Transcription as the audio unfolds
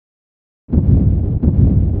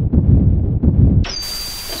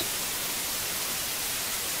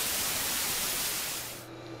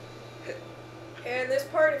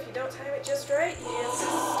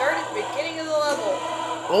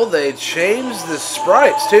Oh, they changed the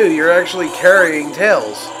sprites too. You're actually carrying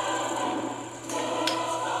Tails.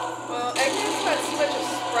 Well, Eggman's not so much a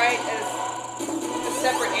sprite as a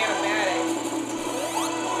separate animatic.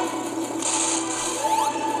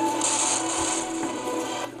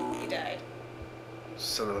 He died.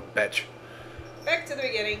 Son of a bitch. Back to the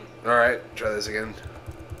beginning. Alright, try this again.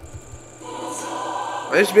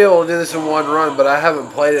 I used to be able to do this in one run, but I haven't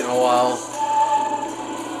played it in a while.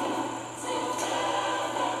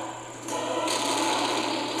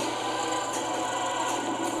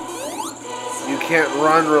 You can't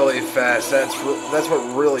run really fast. That's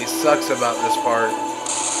what really sucks about this part.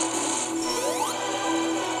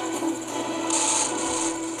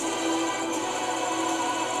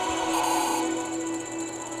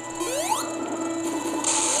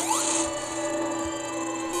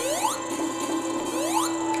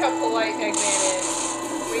 How polite Eggman is.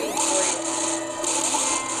 Waiting for you.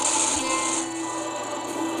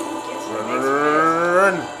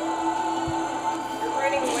 Run. You're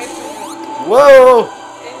running away from him. Whoa!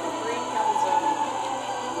 In the green hell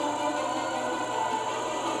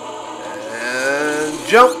And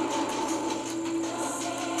jump. zone.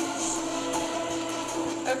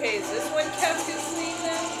 Okay, is this one Casca's name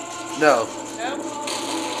then? No. No?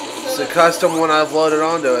 It's a custom one I've loaded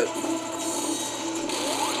onto it.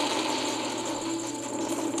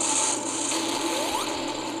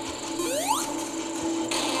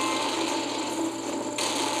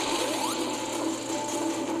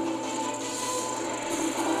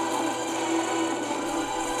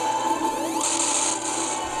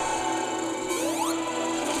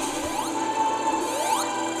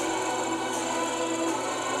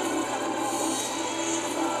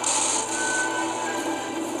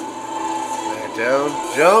 Down,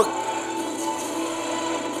 jump,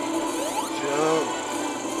 jump.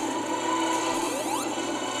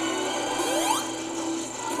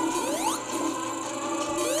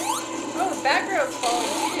 Oh, the background's falling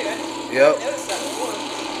too. I didn't Yep. notice that before.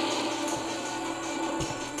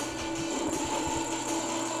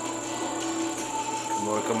 Come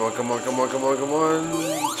on, come on, come on, come on, come on, come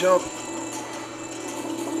on. Jump.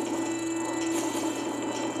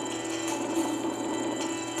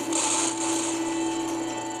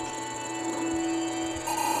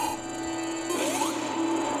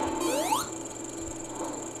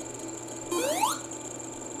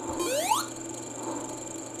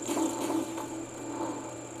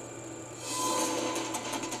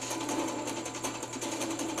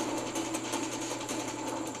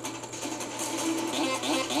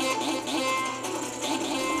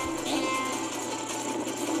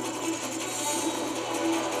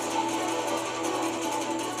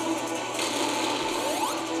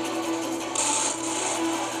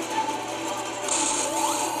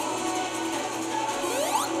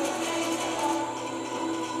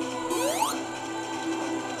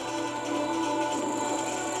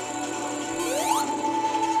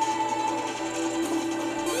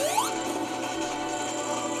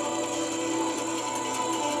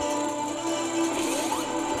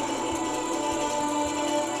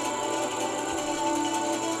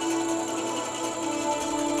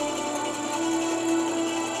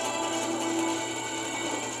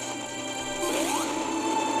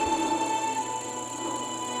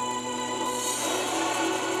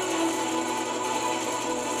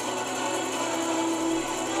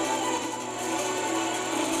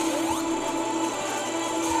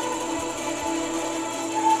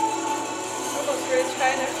 It's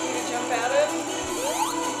high enough for you to jump out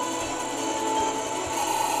of.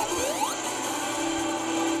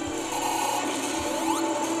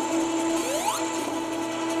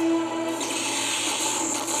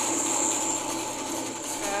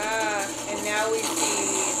 Ah, and now we see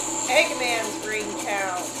Eggman's ring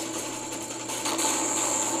count.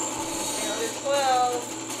 Down to 12,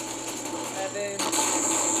 11,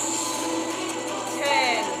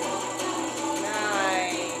 10,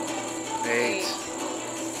 9, 8,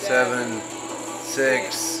 7,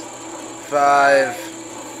 6, 5,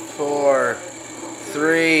 4,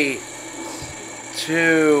 3,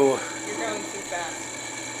 2, You're going too fast.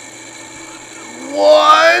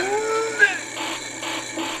 1.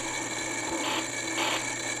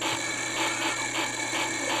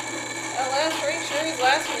 That last ring sure is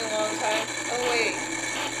lasting a long time. Oh wait.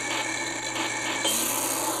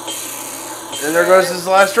 And there goes his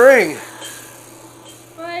last ring.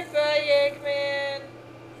 Bye-bye, Eggman.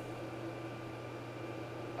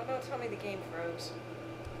 Oh, don't tell me the game froze.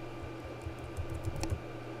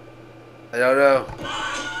 I don't know.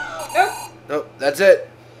 Nope. Nope, that's it.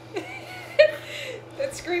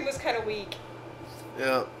 That scream was kind of weak.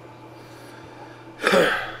 Yeah.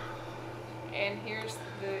 And here's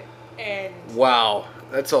the Wow,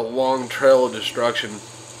 that's a long trail of destruction.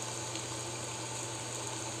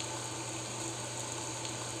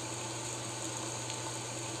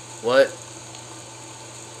 What?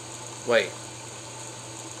 Wait.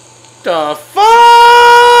 The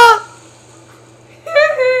fuck?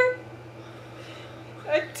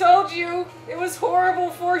 I told you it was horrible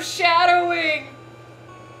foreshadowing.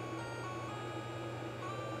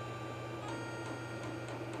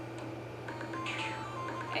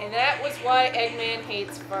 And that was why Eggman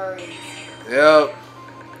hates furries. Yep.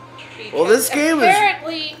 Because Well, this game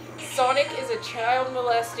apparently Sonic is a child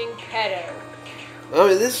molesting pedo. I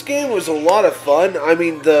mean, this game was a lot of fun. I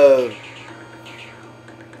mean, the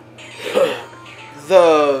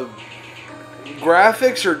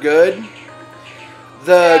graphics are good.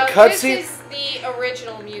 The cutscene. This is the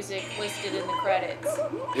original music listed in the credits.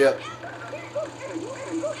 Yep.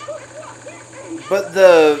 But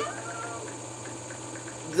the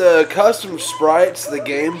custom sprites, the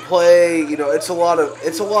gameplay, you know, it's a lot of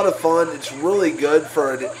fun. It's really good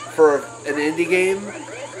for an indie game.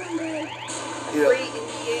 You know,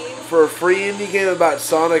 for a free indie game about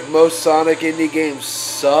Sonic. Most Sonic indie games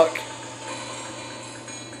suck.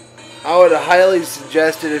 I would highly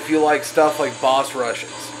suggest it if you like stuff like boss rushes.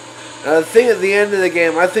 Now, the thing at the end of the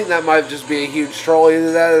game, I think that might just be a huge troll.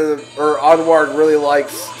 Either that or Onward really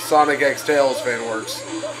likes Sonic X Tails fan works.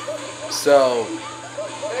 So.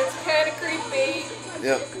 That's kind of creepy.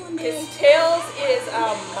 Yep. Because Tails is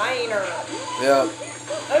a minor. Yep.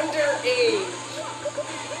 Underage.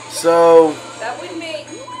 So. That would make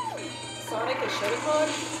Sonic a Shotacon?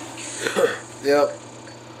 Yep.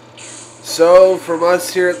 So, from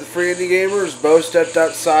us here at the Free Indie Gamers, Bo stepped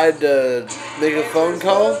outside to make a phone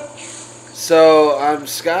call. So, I'm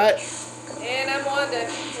Scott. And I'm Wanda. We'll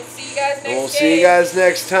see you guys next time. We'll see you guys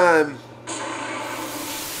next time.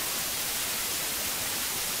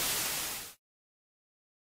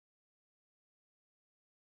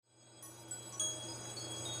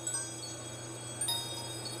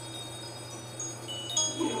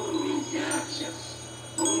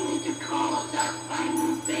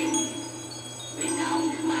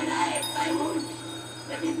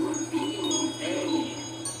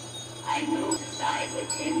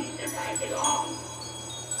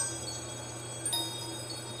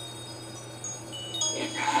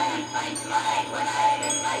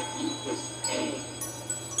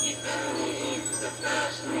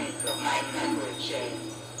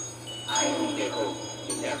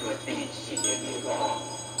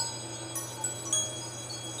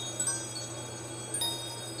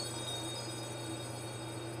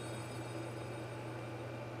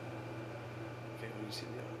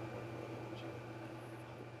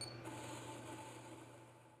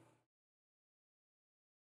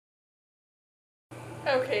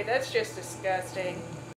 Okay, that's just disgusting.